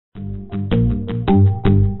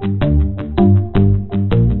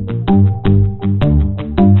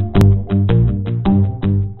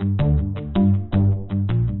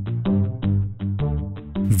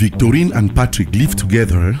Victorine and Patrick live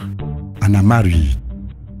together and are married.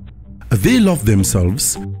 They love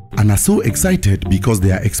themselves and are so excited because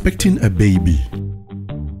they are expecting a baby.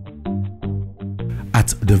 At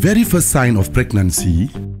the very first sign of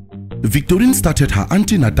pregnancy, Victorine started her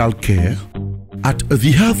antenatal care at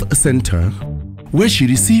the health center where she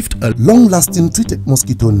received a long-lasting treated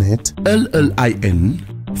mosquito net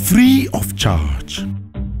 (LLIN) free of charge.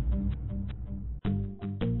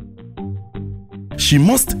 She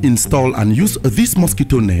must install and use this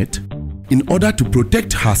mosquito net in order to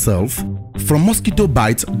protect herself from mosquito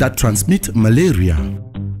bites that transmit malaria.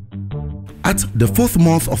 At the 4th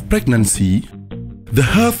month of pregnancy, the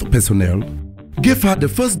health personnel gave her the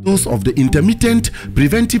first dose of the Intermittent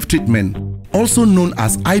Preventive Treatment, also known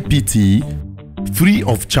as IPT, free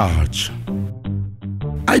of charge.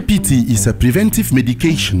 IPT is a preventive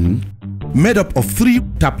medication made up of 3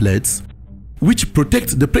 tablets which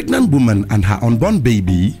protect the pregnant woman and her unborn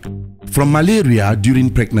baby from malaria during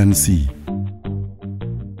pregnancy.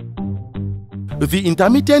 The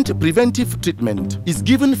intermittent preventive treatment is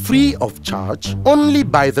given free of charge only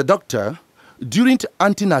by the doctor during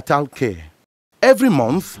antenatal care every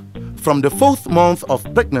month from the 4th month of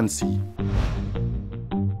pregnancy.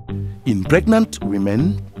 In pregnant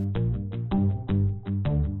women,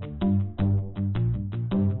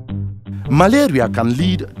 malaria can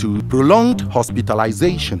lead to prolonged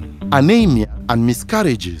hospitalization, anemia, and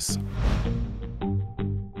miscarriages.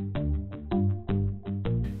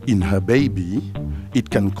 In her baby, it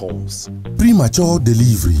can cause premature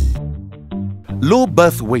delivery, low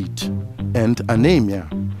birth weight, and anemia.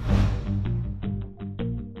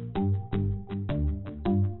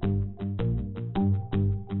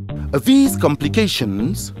 These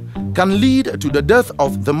complications can lead to the death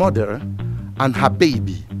of the mother and her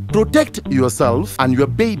baby. Protect yourself and your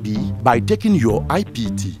baby by taking your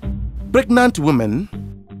IPT. Pregnant women,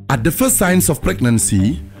 at the first signs of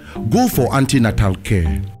pregnancy, go for antenatal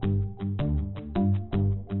care.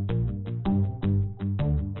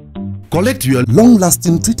 Collect your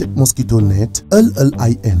long-lasting treated mosquito net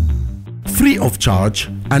 (LLIN) free of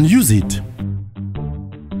charge and use it.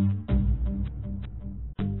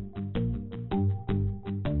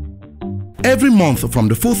 Every month from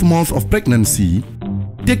the 4th month of pregnancy,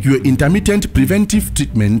 take your Intermittent Preventive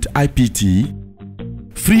Treatment IPT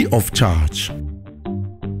free of charge.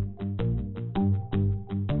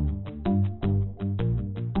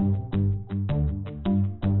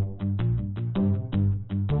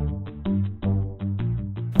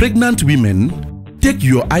 Pregnant women, take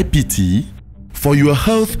your IPT for your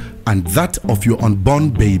health and that of your unborn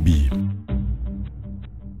baby.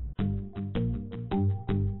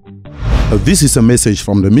 This is a message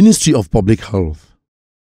from the Ministry of Public Health.